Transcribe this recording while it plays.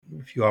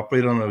if you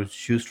operate on a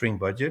shoestring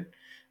budget,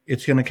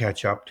 it's going to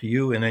catch up to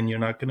you. And then you're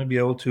not going to be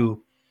able to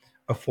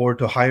afford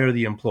to hire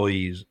the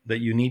employees that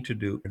you need to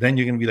do. Then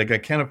you're going to be like, I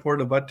can't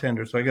afford a bud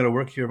tender, so I got to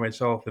work here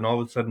myself. And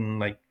all of a sudden,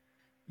 like,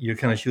 you're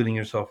kind of shooting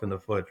yourself in the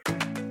foot.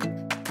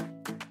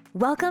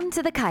 Welcome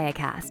to the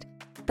KayaCast,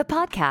 the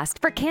podcast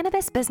for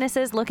cannabis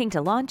businesses looking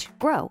to launch,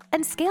 grow,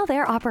 and scale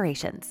their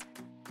operations.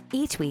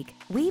 Each week,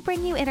 we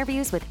bring you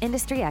interviews with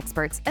industry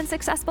experts and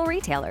successful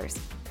retailers,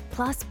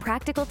 plus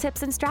practical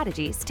tips and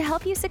strategies to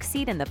help you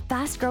succeed in the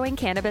fast-growing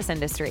cannabis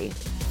industry.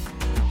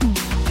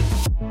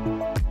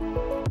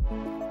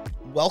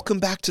 Welcome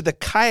back to the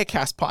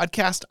KayaCast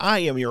podcast. I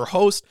am your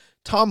host,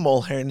 Tom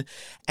Mulhern,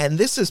 and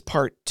this is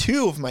part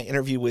 2 of my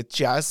interview with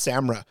Jas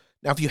Samra.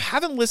 Now, if you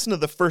haven't listened to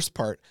the first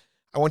part,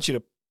 I want you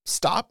to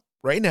stop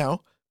right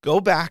now, go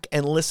back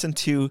and listen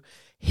to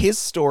his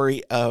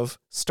story of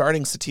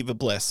starting Sativa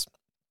Bliss.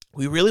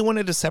 We really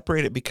wanted to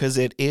separate it because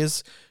it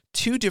is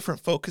 2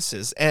 different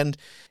focuses. And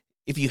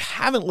if you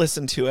haven't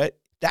listened to it,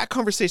 that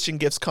conversation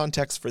gives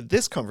context for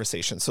this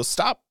conversation. So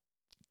stop,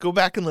 go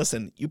back and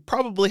listen. You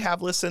probably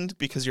have listened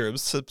because you're a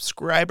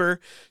subscriber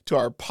to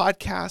our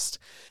podcast.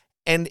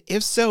 And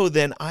if so,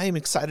 then I am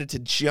excited to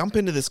jump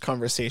into this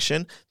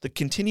conversation, the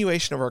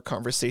continuation of our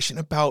conversation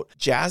about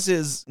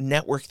Jas's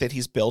network that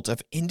he's built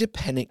of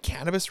independent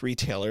cannabis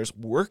retailers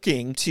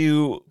working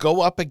to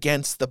go up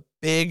against the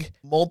big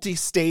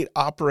multi-state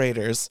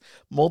operators,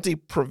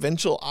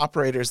 multi-provincial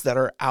operators that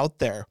are out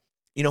there.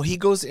 You know, he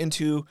goes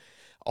into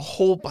a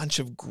whole bunch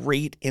of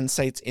great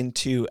insights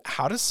into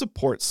how to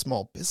support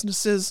small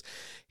businesses.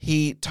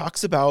 He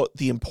talks about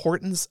the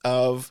importance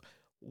of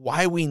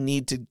why we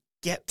need to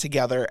get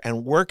together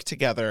and work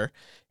together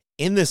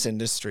in this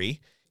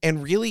industry.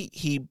 And really,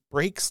 he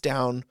breaks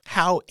down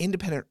how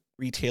independent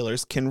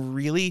retailers can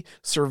really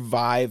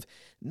survive,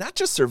 not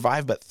just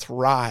survive, but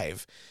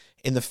thrive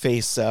in the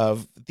face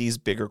of these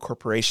bigger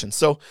corporations.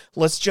 So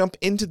let's jump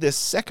into this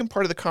second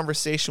part of the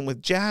conversation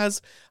with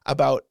Jas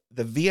about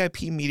the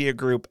VIP Media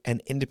Group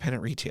and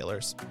independent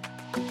retailers.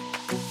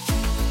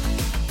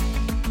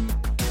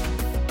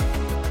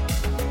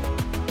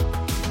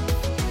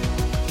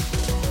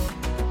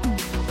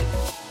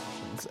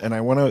 And I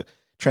want to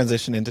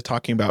transition into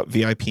talking about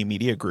VIP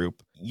Media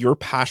Group. You're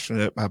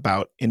passionate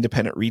about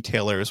independent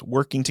retailers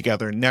working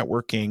together,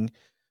 networking.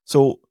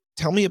 So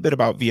tell me a bit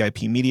about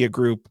VIP Media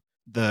Group,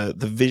 the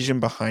vision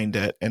behind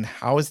it, and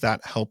how is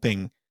that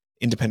helping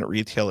independent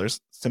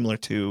retailers similar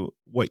to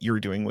what you're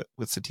doing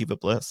with Sativa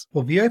Bliss?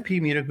 Well, VIP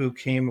Media Group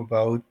came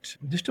about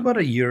just about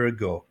a year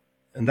ago.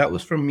 And that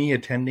was from me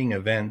attending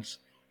events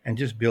and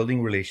just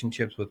building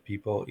relationships with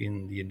people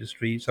in the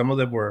industry. Some of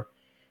them were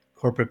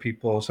corporate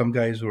people, some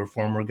guys were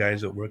former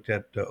guys that worked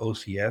at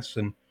OCS,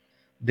 and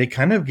they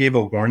kind of gave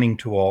a warning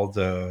to all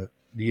the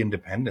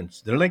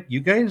independents. They're like, you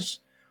guys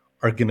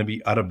are going to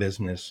be out of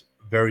business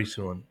very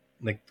soon.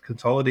 Like,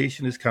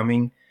 consolidation is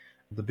coming.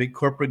 The big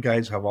corporate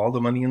guys have all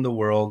the money in the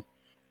world,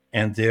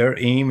 and their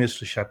aim is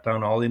to shut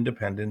down all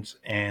independents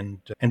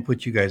and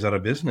put you guys out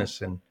of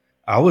business. And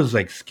I was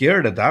like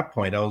scared at that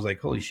point. I was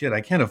like, holy shit,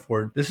 I can't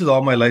afford, this is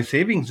all my life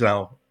savings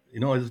now. You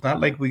know, it's not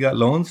like we got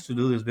loans to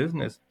do this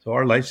business. So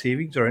our life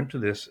savings are into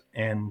this.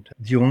 And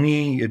the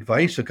only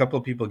advice a couple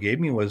of people gave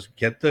me was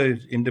get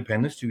the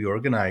independents to be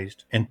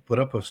organized and put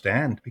up a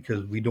stand,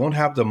 because we don't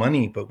have the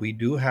money, but we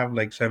do have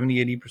like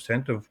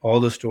 70-80% of all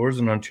the stores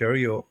in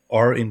Ontario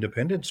are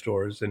independent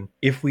stores. And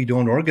if we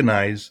don't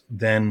organize,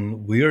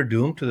 then we are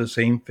doomed to the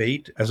same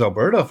fate as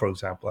Alberta, for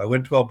example. I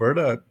went to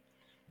Alberta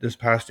this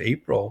past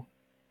April,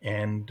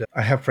 and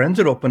I have friends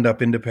that opened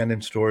up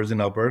independent stores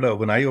in Alberta.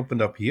 When I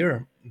opened up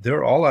here,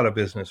 they're all out of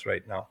business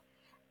right now.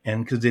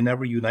 And because they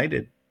never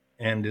united.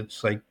 And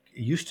it's like,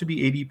 it used to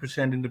be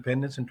 80%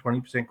 independents and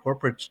 20%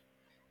 corporates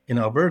in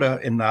Alberta.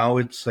 And now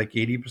it's like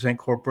 80%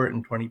 corporate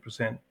and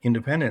 20%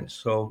 independents.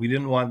 So we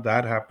didn't want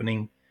that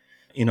happening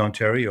in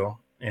Ontario.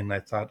 And I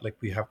thought, like,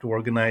 we have to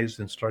organize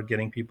and start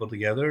getting people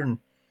together. And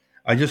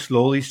I just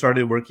slowly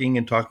started working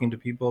and talking to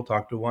people,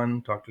 talk to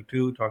 1, talk to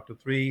 2, talk to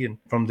 3. And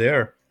from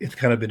there, it's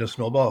kind of been a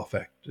snowball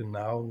effect. And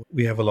now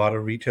we have a lot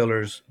of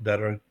retailers that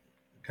are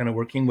kind of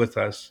working with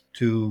us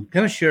to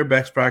kind of share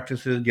best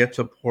practices, get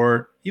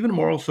support. Even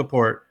moral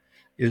support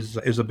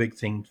is a big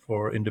thing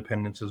for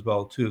independents as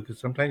well, too, because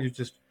sometimes you're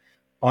just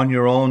on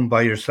your own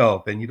by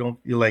yourself and you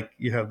don't feel like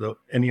you have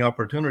any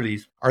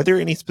opportunities. Are there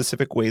any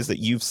specific ways that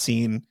you've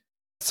seen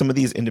some of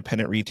these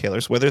independent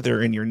retailers, whether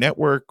they're in your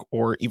network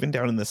or even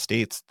down in the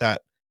States,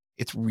 that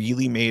it's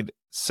really made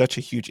such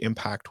a huge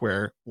impact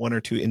where 1 or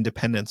 2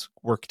 independents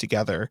work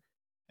together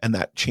and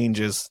that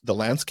changes the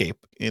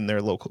landscape in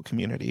their local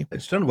community?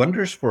 It's done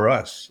wonders for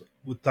us.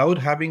 Without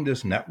having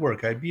this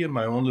network, I'd be in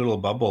my own little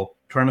bubble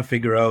trying to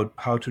figure out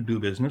how to do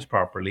business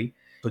properly.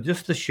 So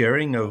just the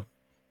sharing of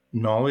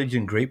knowledge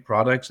and great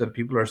products that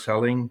people are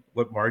selling,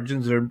 what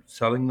margins they're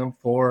selling them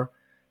for,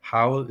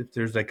 how, if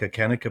there's like a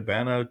Canna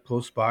Cabana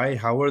close by,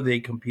 how are they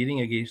competing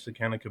against the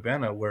Canna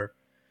Cabana where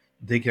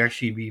they can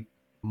actually be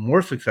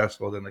more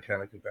successful than the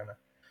Canna Cabana.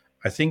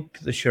 I think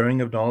the sharing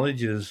of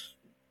knowledge is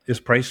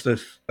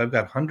priceless. I've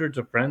got hundreds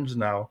of friends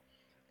now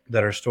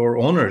that are store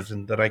owners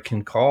and that I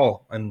can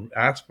call and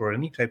ask for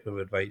any type of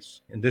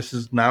advice. And this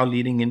is now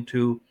leading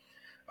into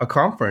a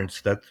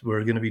conference that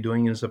we're going to be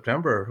doing in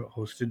September,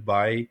 hosted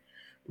by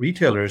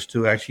retailers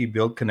to actually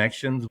build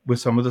connections with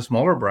some of the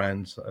smaller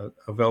brands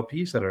of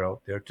LPs that are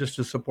out there just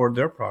to support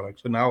their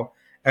products. So now,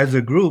 as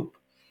a group,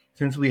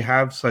 since we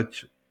have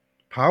such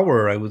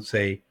power, I would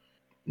say,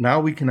 now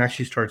we can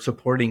actually start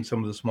supporting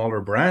some of the smaller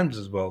brands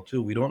as well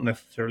too. We don't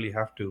necessarily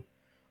have to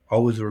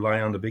always rely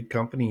on the big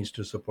companies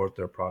to support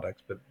their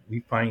products, but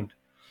we find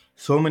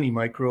so many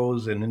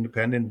micros and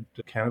independent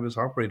cannabis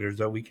operators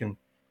that we can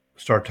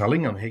start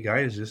telling them, hey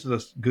guys, this is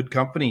a good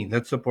company,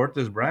 let's support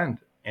this brand.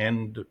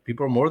 And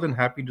people are more than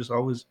happy to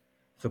always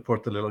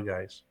support the little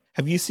guys.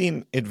 Have you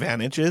seen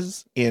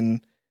advantages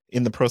in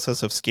the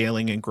process of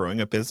scaling and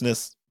growing a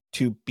business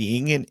to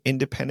being an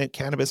independent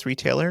cannabis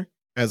retailer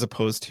as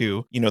opposed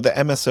to, the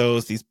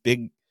MSOs, these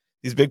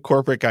big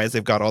corporate guys,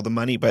 they've got all the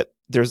money, but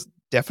there's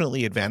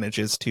definitely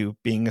advantages to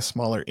being a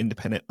smaller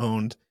independent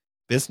owned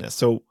business.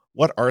 So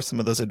what are some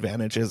of those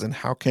advantages and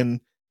how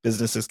can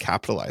businesses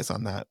capitalize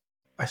on that?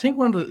 I think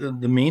one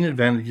of the main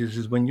advantages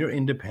is when you're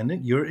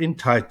independent, you're in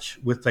touch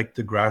with like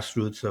the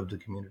grassroots of the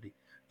community.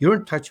 You're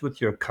in touch with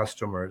your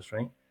customers,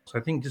 right? So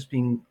I think just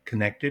being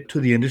connected to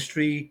the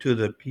industry, to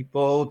the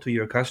people, to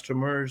your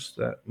customers,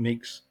 that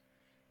makes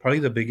probably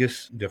the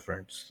biggest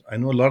difference. I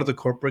know a lot of the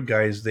corporate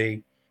guys,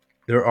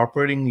 they're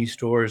operating these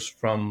stores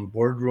from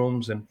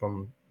boardrooms and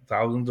from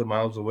thousands of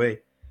miles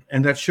away.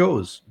 And that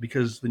shows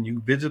because when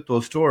you visit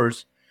those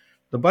stores,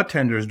 the bud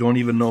tenders don't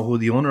even know who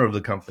the owner of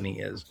the company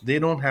is. They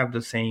don't have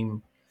the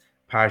same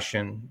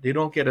passion. They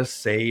don't get a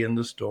say in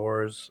the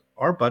stores.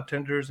 Our bud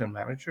tenders and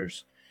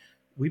managers,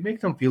 we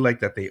make them feel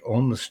like that they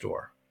own the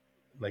store.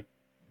 Like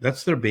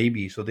that's their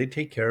baby. So they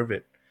take care of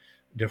it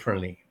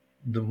differently.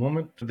 The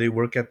moment they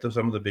work at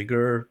some of the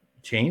bigger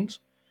chains,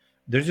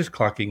 they're just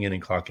clocking in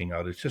and clocking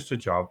out. It's just a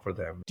job for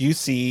them. Do you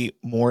see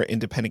more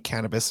independent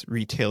cannabis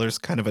retailers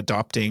kind of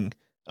adopting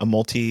a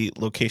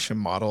multi-location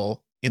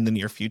model in the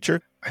near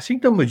future? I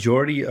think the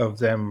majority of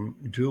them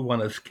do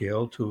want to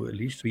scale to at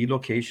least 3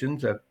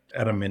 locations at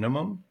a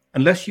minimum,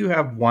 unless you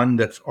have one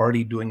that's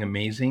already doing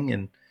amazing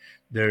and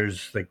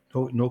there's like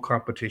no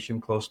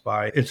competition close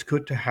by. It's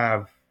good to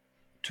have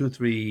 2,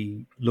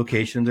 3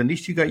 locations. At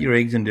least you got your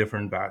eggs in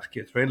different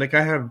baskets, right? Like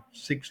I have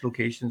 6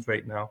 locations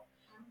right now.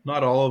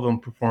 Not all of them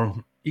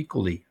perform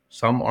equally.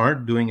 Some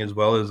aren't doing as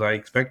well as I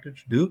expected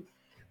to do.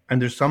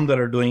 And there's some that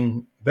are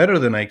doing better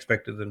than I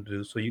expected them to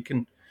do. So you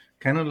can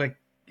kind of like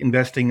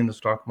investing in the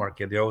stock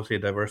market. They always say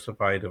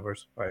diversify,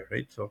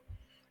 right? So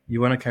you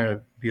want to kind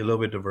of be a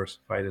little bit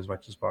diversified as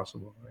much as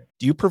possible, right?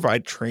 Do you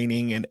provide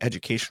training and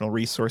educational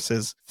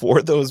resources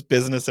for those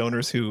business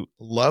owners who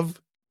love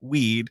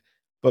weed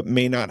but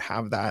may not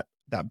have that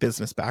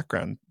business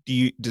background?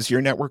 Does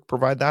your network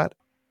provide that?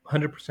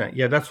 100%.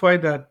 Yeah, that's why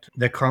that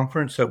the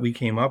conference that we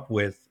came up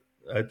with,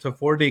 it's a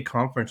 4-day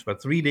conference,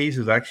 but 3 days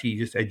is actually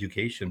just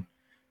education.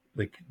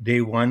 Like day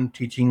one,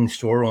 teaching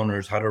store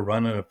owners how to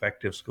run an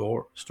effective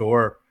store,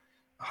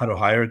 how to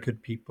hire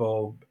good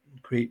people,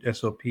 create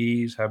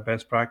SOPs, have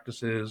best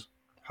practices,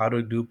 how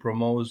to do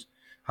promos,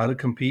 how to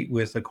compete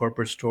with a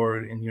corporate store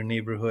in your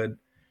neighborhood,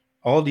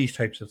 all these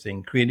types of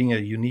things, creating a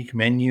unique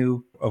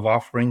menu of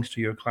offerings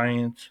to your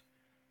clients.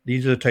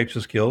 These are the types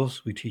of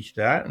skills we teach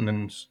that. And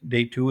then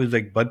day two is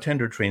like bud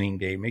tender training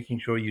day, making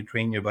sure you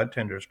train your bud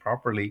tenders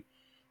properly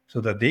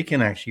so that they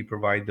can actually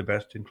provide the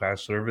best in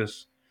class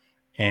service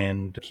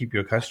and keep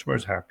your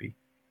customers happy.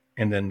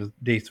 And then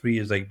day three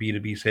is like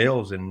B2B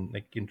sales and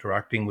like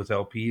interacting with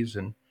LPs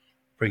and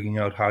figuring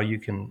out how you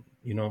can,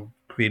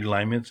 create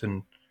alignments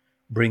and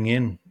bring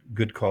in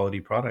good quality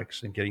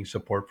products and getting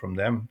support from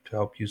them to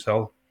help you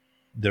sell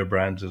their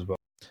brands as well.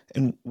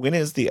 And when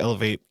is the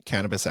Elevate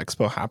Cannabis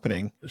Expo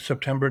happening?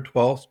 September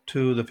 12th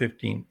to the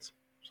 15th.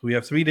 So we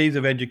have 3 days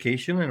of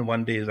education and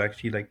one day is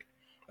actually like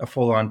a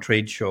full-on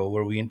trade show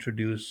where we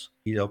introduce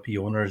the LP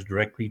owners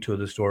directly to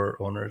the store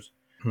owners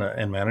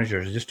and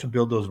managers just to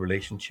build those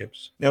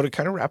relationships. Now, to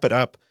kind of wrap it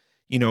up,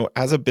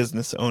 as a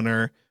business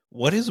owner,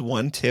 what is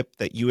one tip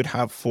that you would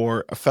have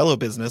for a fellow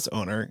business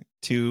owner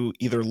to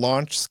either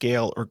launch,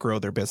 scale, or grow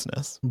their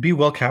business? Be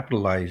well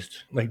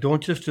capitalized. Like,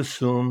 don't just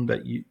assume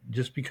that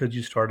just because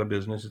you start a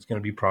business, it's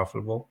going to be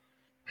profitable.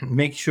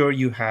 Make sure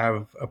you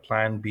have a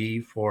plan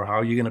B for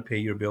how you're going to pay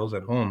your bills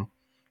at home,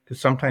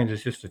 because sometimes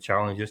it's just a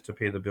challenge just to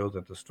pay the bills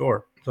at the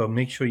store. So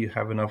make sure you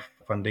have enough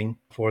funding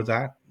for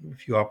that.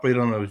 If you operate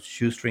on a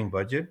shoestring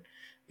budget,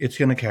 it's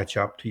going to catch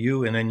up to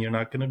you, and then you're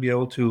not going to be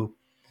able to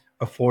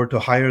afford to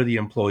hire the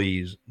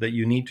employees that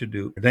you need to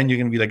do. Then you're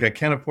going to be like, I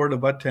can't afford a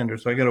bud tender,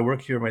 so I got to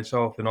work here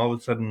myself. And all of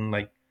a sudden,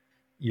 like,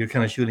 you're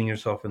kind of shooting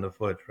yourself in the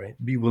foot, right?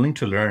 Be willing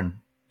to learn.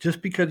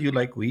 Just because you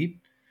like weed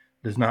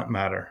does not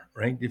matter,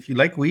 right? If you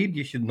like weed,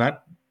 you should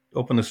not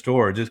open a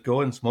store. Just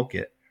go and smoke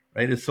it,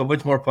 right? It's so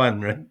much more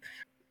fun, right?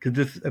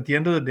 Because at the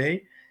end of the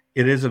day,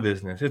 it is a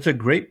business. It's a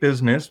great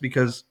business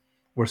because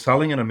we're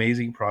selling an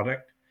amazing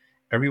product.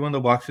 Everyone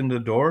that walks in the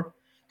door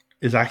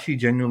is actually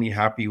genuinely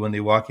happy when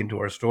they walk into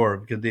our store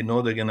because they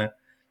know they're going to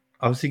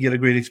obviously get a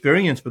great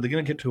experience, but they're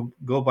going to get to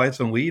go buy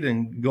some weed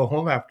and go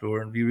home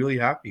afterward and be really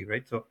happy,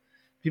 right? So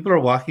people are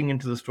walking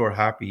into the store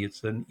happy.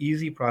 It's an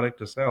easy product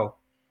to sell,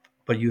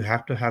 but you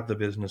have to have the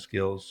business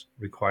skills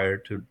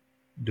required to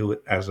do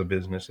it as a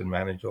business and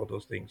manage all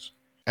those things.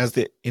 As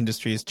the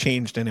industry has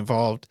changed and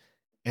evolved,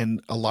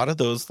 and a lot of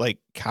those like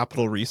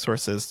capital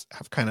resources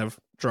have kind of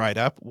dried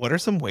up, what are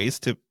some ways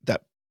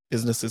that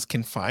businesses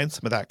can find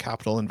some of that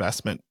capital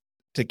investment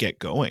to get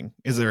going?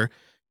 Is there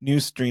new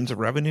streams of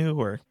revenue,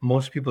 or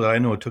Most people that I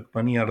know took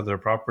money out of their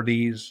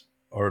properties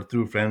or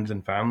through friends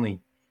and family.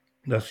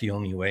 That's the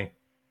only way,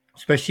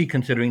 especially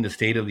considering the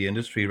state of the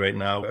industry right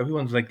now.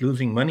 Everyone's like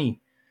losing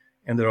money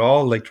and they're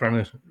all like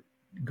trying to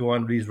go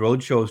on these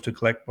road shows to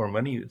collect more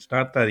money. It's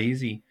not that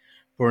easy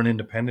for an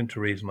independent to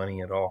raise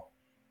money at all,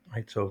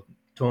 right? So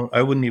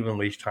I wouldn't even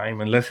waste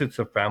time unless it's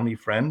a family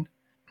friend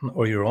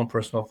or your own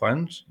personal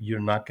funds. You're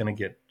not going to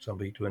get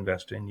somebody to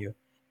invest in you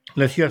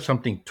unless you have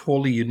something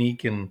totally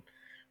unique and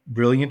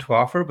brilliant to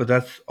offer. But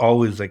that's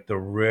always like the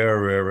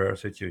rare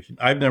situation.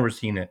 I've never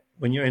seen it.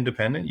 When you're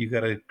independent, you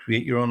got to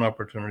create your own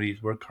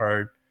opportunities, work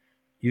hard,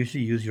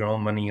 usually use your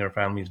own money or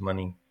family's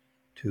money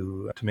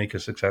to make a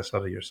success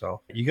out of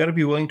yourself. You got to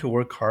be willing to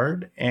work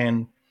hard.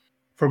 And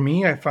for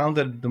me, I found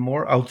that the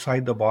more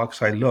outside the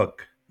box I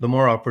look, the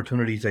more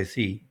opportunities I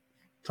see.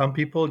 Some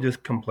people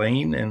just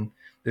complain and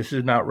this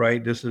is not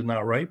right, this is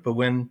not right. But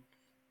when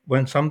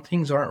some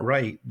things aren't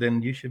right,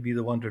 then you should be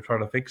the one to try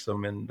to fix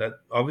them. And that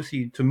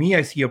obviously, to me,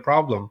 I see a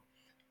problem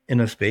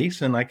in a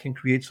space and I can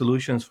create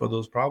solutions for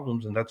those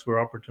problems. And that's where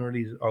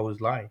opportunities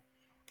always lie.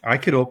 I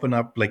could open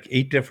up like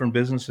 8 different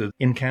businesses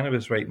in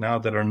cannabis right now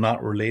that are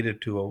not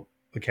related to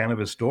a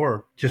cannabis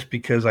store, just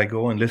because I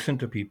go and listen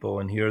to people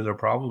and hear their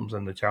problems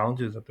and the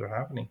challenges that they're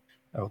happening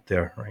out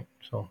there, right?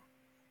 So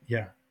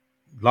yeah,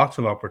 lots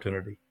of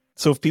opportunity.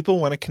 so if people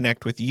want to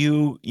connect with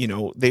you,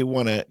 they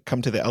want to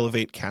come to the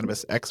Elevate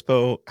Cannabis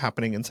Expo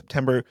happening in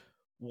September,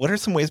 what are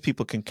some ways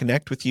people can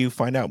connect with you,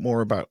 find out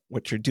more about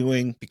what you're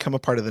doing, become a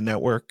part of the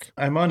network?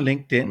 I'm on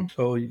LinkedIn,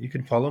 so you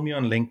can follow me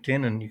on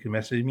LinkedIn and you can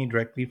message me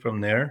directly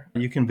from there.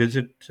 You can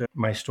visit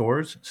my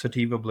stores,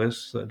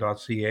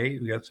 sativabliss.ca.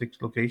 We got 6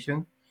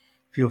 locations.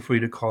 Feel free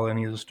to call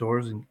any of the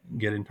stores and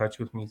get in touch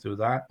with me through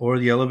that, or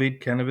the Elevate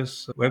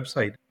Cannabis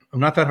website. I'm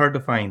not that hard to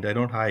find. I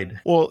don't hide.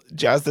 Well,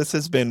 Jas, this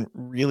has been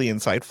really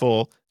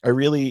insightful. I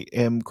really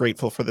am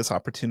grateful for this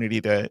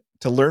opportunity to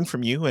learn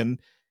from you. And,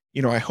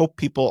 I hope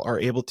people are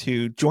able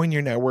to join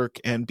your network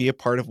and be a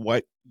part of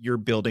what you're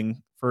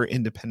building for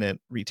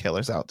independent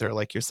retailers out there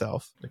like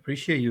yourself. I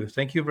appreciate you.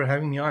 Thank you for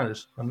having me on.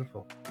 It's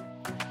wonderful.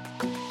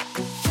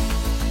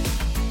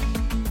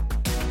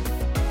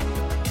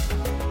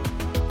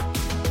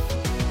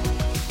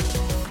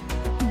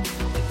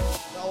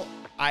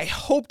 I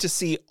hope to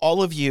see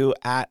all of you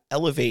at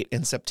Elevate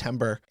in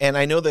September. And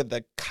I know that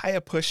the Kaya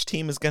Push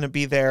team is going to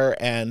be there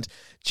and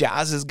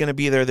Jas is going to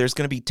be there. There's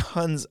going to be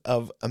tons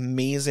of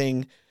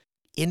amazing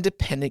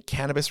independent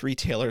cannabis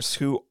retailers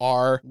who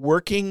are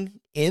working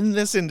in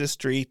this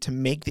industry to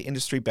make the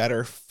industry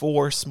better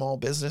for small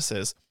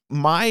businesses.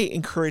 My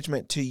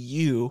encouragement to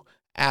you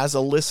as a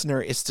listener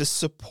is to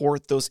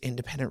support those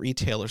independent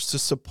retailers, to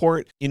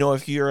support,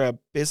 if you're a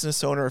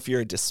business owner, if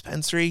you're a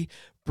dispensary,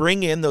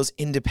 bring in those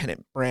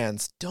independent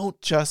brands. Don't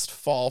just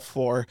fall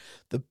for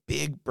the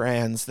big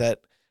brands that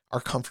are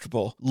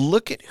comfortable.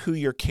 Look at who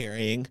you're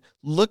carrying.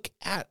 Look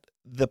at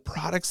the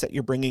products that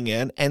you're bringing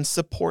in and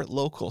support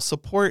local,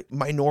 support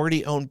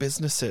minority-owned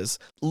businesses.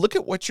 Look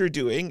at what you're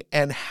doing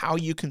and how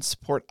you can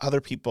support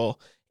other people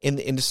in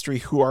the industry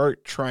who are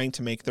trying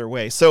to make their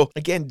way. So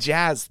again,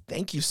 Jas,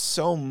 thank you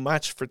so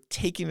much for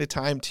taking the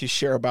time to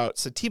share about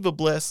Sativa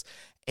Bliss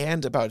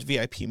and about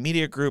VIP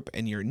Media Group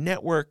and your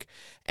network.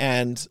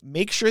 And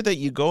make sure that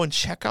you go and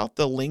check out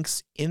the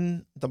links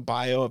in the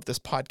bio of this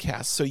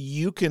podcast so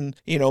you can,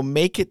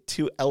 make it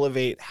to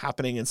Elevate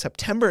happening in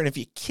September. And if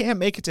you can't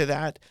make it to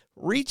that,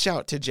 reach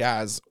out to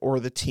Jas or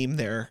the team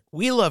there.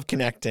 We love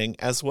connecting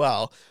as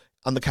well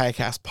on the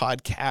KayaCast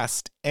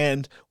podcast,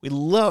 and we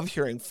love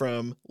hearing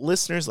from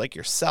listeners like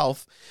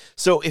yourself.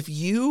 So if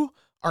you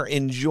are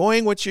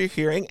enjoying what you're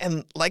hearing,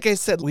 and like I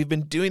said, we've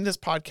been doing this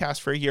podcast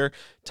for a year,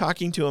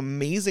 talking to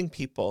amazing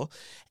people,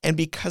 and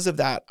because of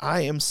that,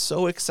 I am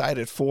so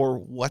excited for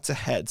what's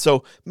ahead.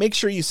 So make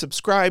sure you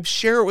subscribe,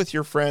 share it with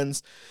your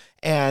friends,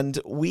 and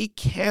we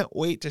can't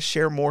wait to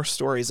share more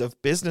stories of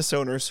business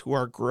owners who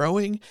are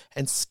growing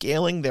and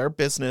scaling their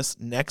business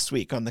next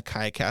week on the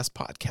KayaCast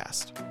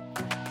podcast.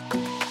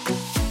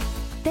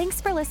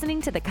 Thanks for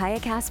listening to the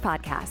KayaCast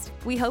podcast.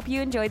 We hope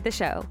you enjoyed the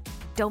show.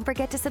 Don't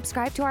forget to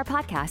subscribe to our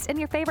podcast in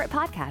your favorite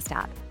podcast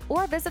app,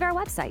 or visit our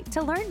website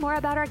to learn more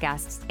about our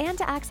guests and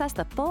to access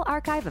the full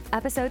archive of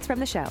episodes from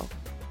the show.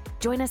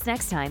 Join us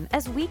next time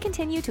as we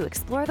continue to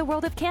explore the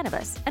world of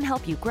cannabis and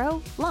help you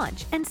grow,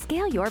 launch, and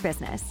scale your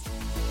business.